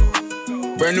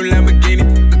 Brand new Lamborghini,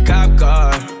 a cop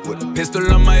car. With a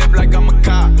pistol on my hip like I'm a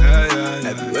cop.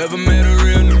 Have you ever met a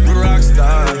real nigga rock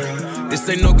star? This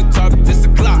ain't no guitar, but this a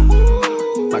clock.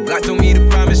 My God told me to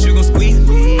promise you gon' squeeze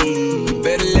me.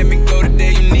 Better let me go the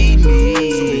day you need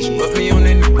me. So put me on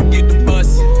that nigga, get the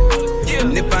bus.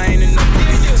 And if I ain't enough,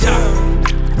 then you chop.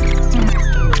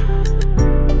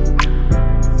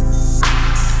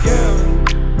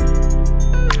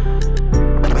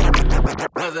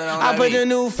 I put the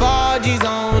new 4Gs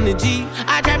on the G.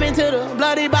 I trap into the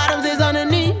bloody bottoms is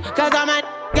underneath. Cause I might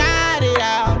got it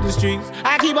out the streets.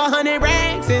 I keep 100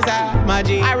 racks inside my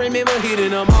jeans. I remember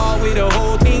hitting them all with the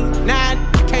whole team. Now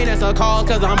can't answer calls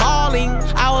cause I'm balling.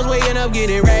 I was waking up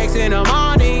getting racks in the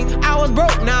morning. I was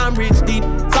broke, now I'm rich, deep,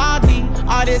 salty.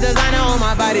 All this designer on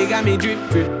my body got me drip,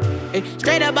 drip. Hey,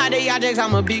 straight up out the objects,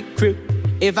 I'm a big crip.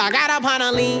 If I got up on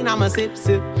a lean, I'ma sip,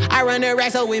 sip. I run the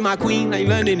racks up with my queen like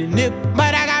London and Nip.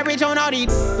 But I got rich on all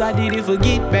these, I didn't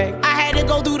forget back. I had to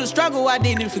go through the struggle, I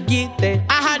didn't forget that.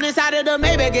 I hopped inside of the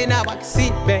Maybach and now I can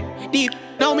sit back. Deep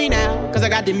know me now, cause I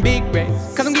got them big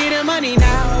racks. Cause I'm getting money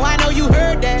now, I know you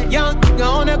heard that. Young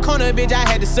on the corner, bitch, I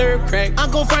had to serve crack.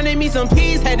 Uncle fronted me some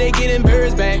peas, had to get them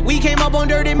birds back. We came up on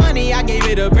dirty money, I gave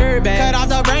it a bird back. Cut off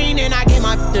the brain and I gave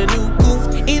my the new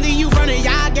goof. Either you frontin'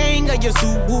 y'all gang or you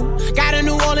Suwu. Got a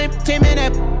New Orleans Tim and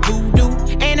that voodoo.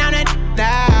 And I'm that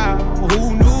now,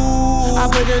 who knew? I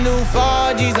put the new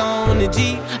 4Gs on the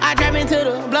G. I trap into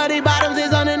the bloody bottoms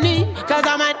is underneath. Cause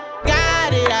I might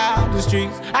got it out the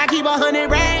streets. I keep 100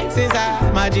 racks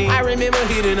inside my jeans. I remember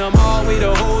hitting them all with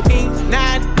the whole team.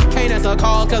 Now I can't answer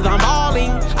calls cause I'm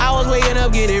balling. I was waking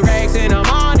up getting racks in the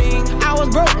morning. I was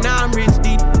broke, now I'm rich,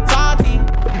 deep, salty.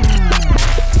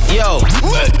 Yo,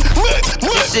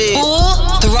 this is Full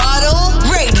Throttle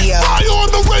Radio. Fire on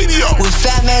the radio with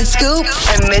Fatman Scoop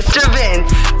and Mr.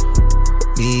 Vince.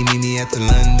 Me at the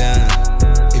London.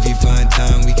 If you find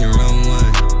time, we can run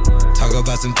one. Talk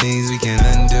about some things we can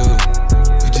undo.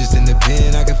 You just in the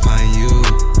pen, I can find you.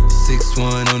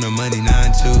 6'1" on the money,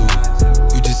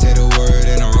 9'2". You just say the word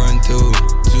and I run through.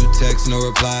 2 texts, no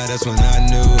reply, that's when I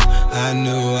knew.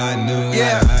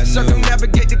 Yeah,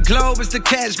 circumnavigate the globe as the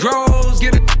cash grows.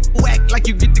 Get a whack like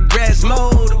you get the grass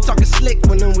mowed. I'm talking slick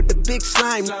when I'm with the big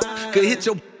slime. Could hit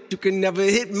your, you can never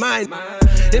hit mine.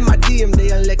 In my DM, they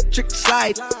electric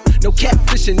slide. No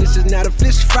catfishing, this is not a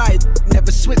fish fry.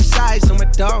 Never switch sides on my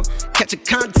dog. Catch a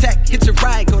contact, hit your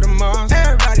ride, go to Mars.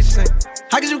 Everybody say,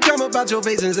 how could you come about your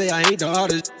face and say I ain't the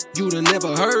artist you'd have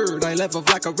never heard? I left off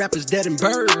like a rapper's dead and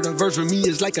bird. A verse for me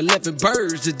is like 11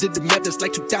 birds. Just did the math, it's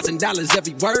like $2,000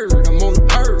 every word. I'm on the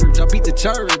purge, I beat the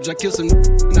church. I killed some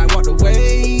and I walked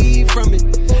away from it.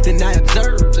 Then I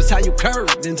observed just how you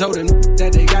curved and told them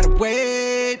that they gotta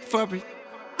wait for it.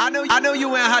 I know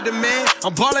you ain't hot demand.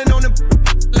 I'm ballin' on them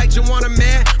like you want a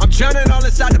man. I'm drowning all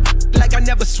inside the like I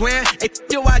never swam. Hey,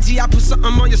 your IG, I put something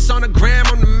on your sonogram.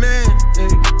 I'm the man. Hey.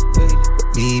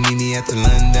 Me at the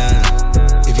London.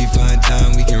 If you find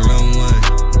time, we can run one.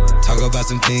 Talk about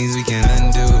some things we can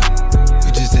undo. You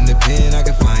just in the pen, I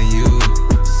can find you.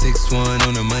 6'1"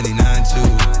 on the money, 9'2".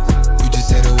 You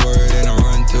just say the word and I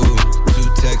run through.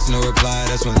 2 texts, no reply,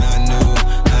 that's when I knew.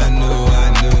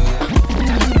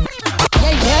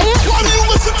 Why do you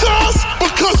listen to us?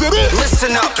 Because it is.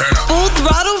 Listen up. Full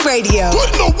Throttle Radio.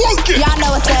 Putting the work in. Y'all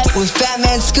know what's up. With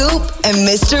Fatman Scoop and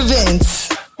Mr. Vince.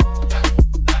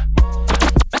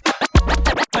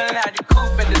 Pulling out the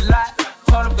coupe at the lot.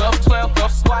 Told him go 12, go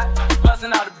squat.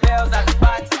 Buzzing all the bells out the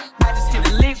box. I just hit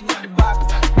a lick with the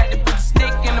box. Had to put the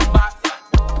stick in the box.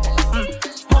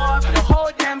 Pour up the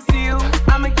whole damn seal.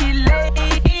 I'ma get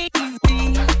lazy.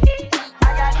 I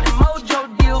got the mojo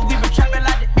deals. We been trapping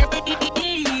like the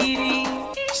 80s.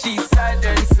 She said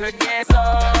that it's again, so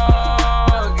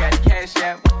got cash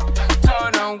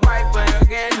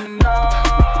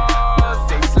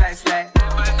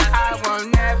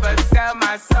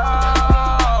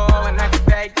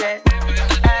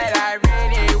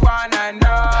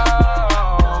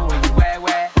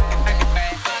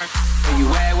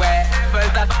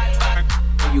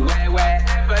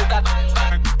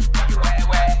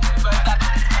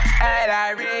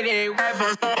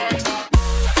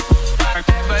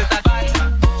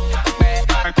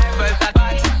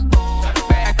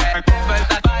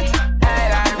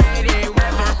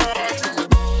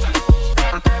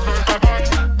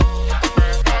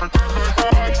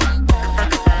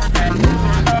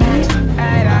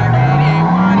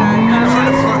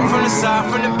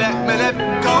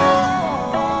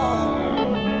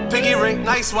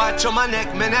Nice watch on my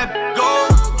neck, man, that go.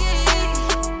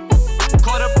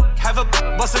 Caught up, have a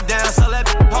bust it down, so let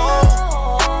hold.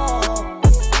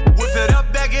 Whip it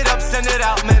up, bag it up, send it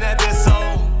out, man, that bitch so.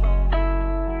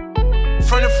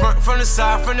 From the front, from the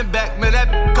side, from the back, man, that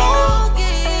go.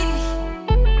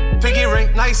 Piggy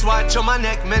ring, nice watch on my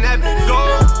neck, man, that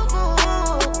go.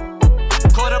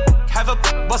 Caught up, have a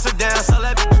bust it down, so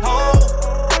let hold.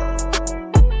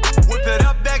 Whip it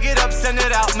up, bag it up, send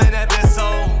it out, man, that bitch so.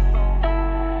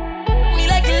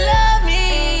 Like you love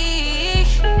me.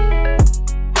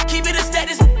 Keep it a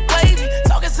status, wavy.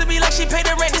 Talking to me like she paid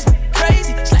the rent, this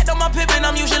crazy. Slapped on my pippin',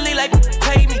 I'm usually like,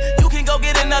 pay me. You can go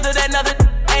get another, that another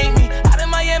ain't me. Out in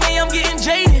Miami, I'm getting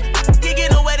jaded. You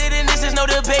get no wetter than this, is no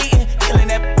debating. Killing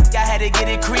that, I had to get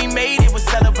it cremated. Was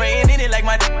celebrating in it like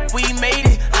my we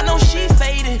made it. I know she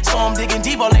faded, so I'm digging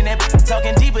deep all in that.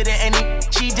 Talking deeper than any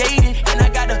she dated. And I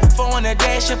got a 4 on the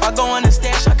dash. If I go on the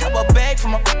stash, I cop a bag for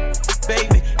my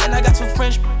baby. And I got 2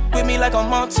 French with me like a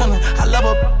Montana. I love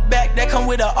her back, that come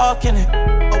with a arc in it.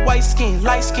 A white skin,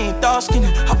 light skin, dark skin.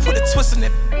 I put a twist in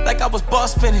it like I was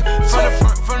boss spinning. From the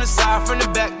front, from the side, from the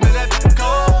back, man, that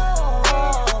go.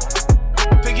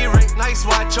 Piggy ring, nice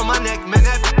watch on my neck, man,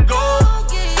 that go.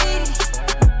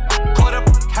 Caught up,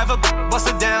 have a bust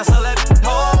it down, so let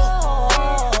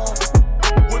hold.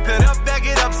 Whip it up, bag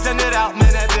it up, send it out,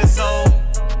 man, that bitch so.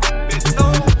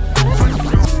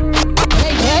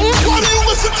 Why do you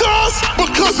listen to us?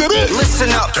 Because it is. Listen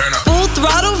up. Turn up. Full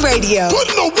Throttle Radio.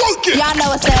 Putting the work in. Y'all know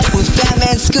what's up. With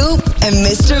Fatman Scoop and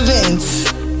Mr.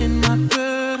 Vince. In my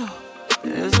bed,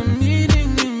 there's a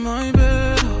meeting in my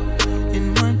bed.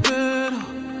 In my bed,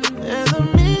 there's a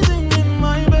meeting in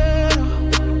my bed.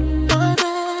 My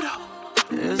bed,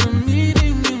 there's a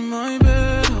meeting in my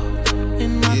bed.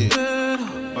 In my bed.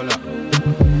 Hold up.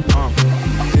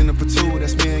 Dinner for 2,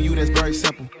 that's me and you, that's very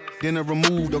simple. Dinner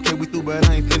removed, okay, we through, but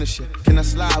I ain't finished yet. Can I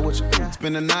slide with you?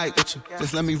 Spend the night with you.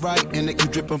 Just let me write, and it you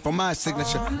dripping from my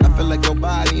signature. I feel like your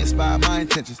body inspired my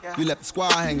intentions. You left the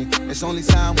squad hanging, it's only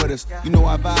time with us. You know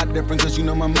I vibe different, cause you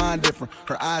know my mind different.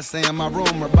 Her eyes saying my room,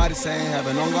 her body saying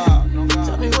heaven on God.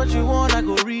 Tell me what you want, I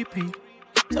go repeat.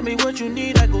 Tell me what you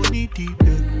need, I go deep, deep.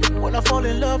 When I fall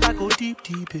in love, I go deep,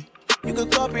 deep. You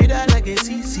could copy that like it's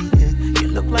easy. You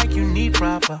look like you need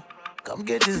proper. Come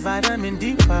get this vitamin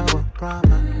D power,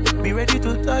 proper. Be ready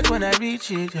to touch when I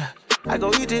reach it, yeah. I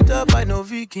go eat it up, I know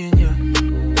vegan, yeah.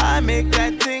 I make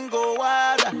that thing go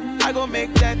wilder. I go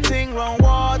make that thing run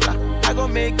water. I go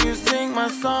make you sing my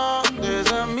song.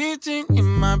 There's a meeting in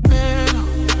my bed.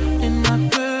 In my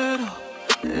bed.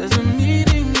 There's a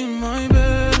meeting in my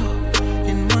bed.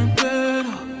 In my bed.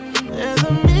 There's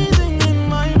a meeting in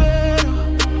my bed.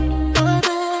 My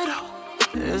bed.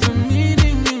 There's a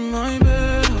meeting in my bed.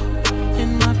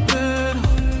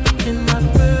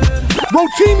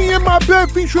 Rotini in my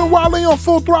bed featuring Wale on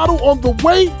Full Throttle on the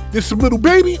way. There's some Little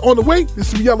Baby on the way. There's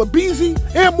some Yella Beezy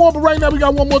and more. But right now we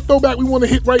got one more throwback we want to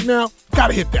hit right now.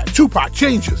 Gotta hit that. Tupac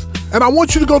Changes. And I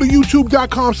want you to go to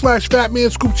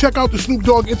youtube.com/FatmanScoop. Check out the Snoop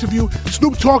Dogg interview.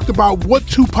 Snoop talked about what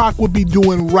Tupac would be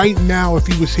doing right now if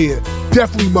he was here.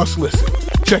 Definitely must listen.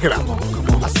 Check it out.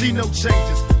 I see no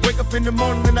changes. Wake up in the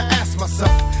morning and I ask myself,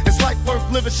 is life worth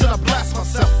living? Should I blast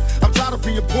myself? I'm tired of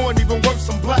being poor and even worse,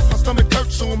 I'm black. My stomach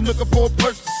hurts, so I'm looking for a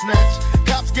purse to snatch.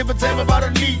 Cops give a damn about a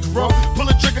Negro. Pull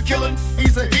a trigger, killing,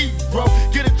 he's a hero.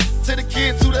 Get it to the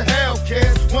kids who the hell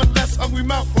cares. One less hungry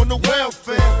mouth on the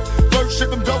welfare. First ship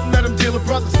them, don't let them deal with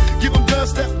brothers. Give them guns,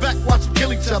 step back, watch them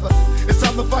kill each other. It's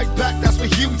time to fight back, that's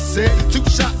what Huey said. 2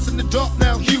 shots in the dark,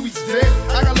 now Huey's dead.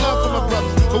 I got love for my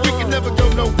brothers, but we can never go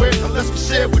nowhere unless we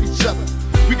share with each other.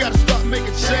 We gotta start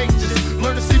making changes.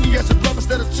 Learn to see me as a brother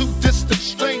instead of 2 distant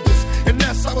strangers. And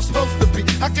that's how it's supposed to be.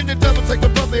 How can the devil take my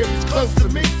brother if he's close to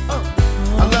me?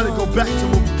 I let it go back to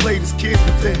when we played as kids,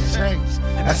 but then changed.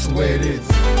 That's the way it is.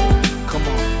 Come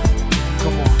on,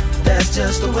 come on. That's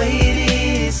just the way it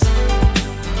is.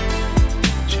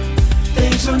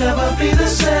 Things will never be the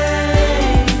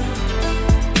same.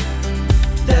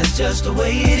 That's just the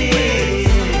way it is.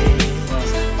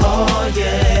 Oh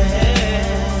yeah.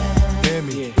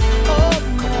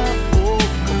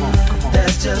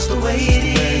 That's just the way it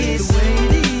is.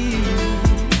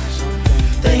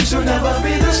 Things will never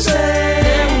be the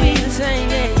same.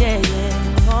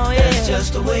 Oh, yeah. That's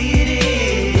just the way it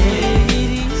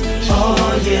is.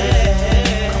 Oh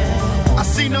yeah. I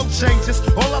see no changes.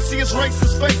 All I see is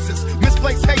racist faces.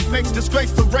 Misplaced hate makes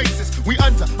disgrace to races. We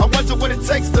under, I wonder what it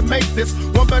takes to make this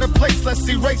one better place. Let's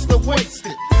erase the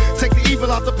wasted. Take the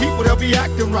evil out the people, they'll be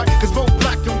acting right. Cause both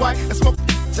black and white and smoke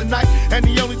tonight. And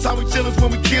the only time we chill is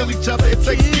when we kill each other. It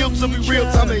takes skill to be real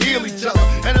time to heal each other.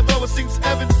 And although it seems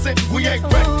evident, we ain't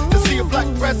ready to see a black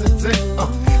president.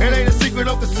 It ain't a secret,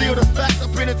 don't conceal the fact. The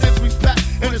penitentiary's packed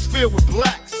and it's filled with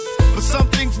blacks. But some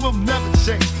things will never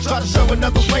change. Try to show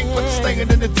another way, but you're staying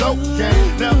in the dope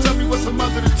game. Now tell me what's a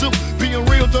mother to do. Being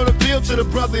real don't appeal to the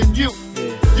brother in you.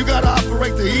 You gotta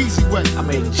operate the easy way. I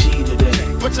made a G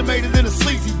today, but you made it in a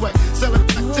sleazy way. Sell it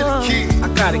back to the kids. I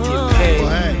gotta get paid. Well,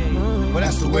 hey, well,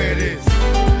 that's the way it is.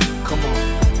 Come on,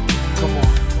 come on.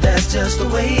 That's just the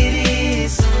way it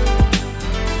is.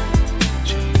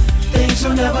 Things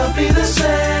will never be the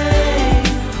same.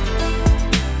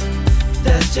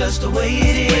 That's just the way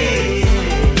it is.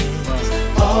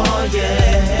 Oh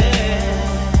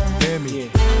yeah. Hear me.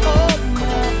 Oh,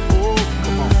 come on. Oh,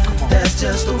 come on, come on. That's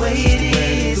just the way it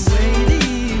is.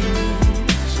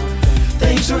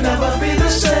 Things will never be the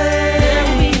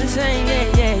same.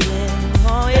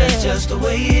 Oh yeah. That's just the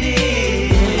way it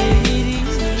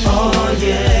is. Oh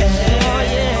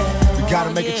yeah. We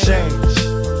gotta make a change.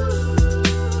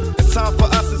 It's time for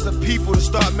us as a people to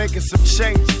start making some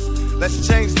changes. Let's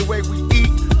change the way we eat.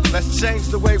 Let's change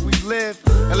the way we live.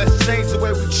 And let's change the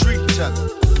way we treat each other.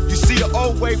 You see, the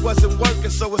old way wasn't working,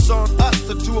 so it's on us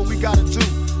to do what we gotta do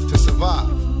to survive.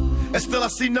 And still I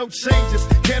see no changes.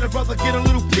 Can a brother get a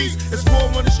little peace? It's war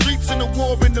on the streets and a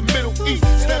war in the Middle East.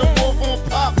 Instead of war on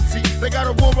poverty, they got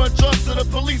a war on drugs so the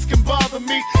police can bother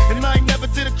me. And I ain't never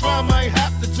did a crime I ain't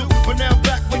have to do. But now I'm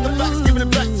back with the facts, giving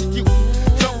it back to you.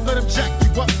 Don't let them jack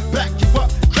you up, back you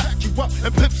up, crack you up,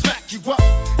 and pimp smack you up.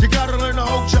 You gotta learn to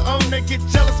hold your own. They get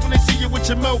jealous when they see you with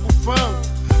your mobile phone.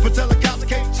 But tell the cops I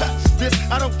can't touch this.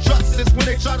 I don't trust this. When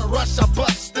they try to rush, I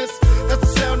bust this. That's the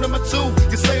sound number 2.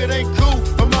 You say it ain't cool.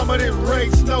 My mama didn't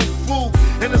raise no fool.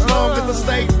 And as long as I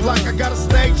stay black, I got a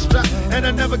stage strap. And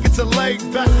I never get to lay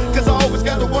back. Cause I always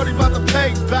got to worry about the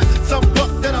payback. Some buck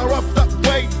that I roughed up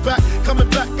way back. Coming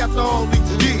back after all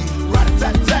these years.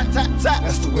 Rat-a-tat-tat-tat-tat.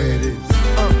 That's the way it is.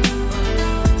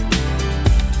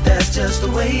 That's just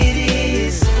the way it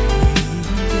is.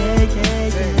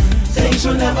 Things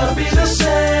will never be the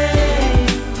same.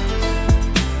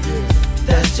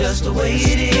 That's just the way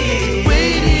it is.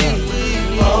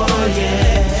 Oh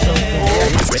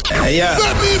yeah.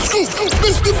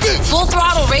 Full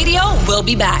Throttle Radio will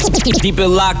be back. Keep it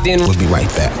locked in. We'll be right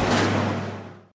back.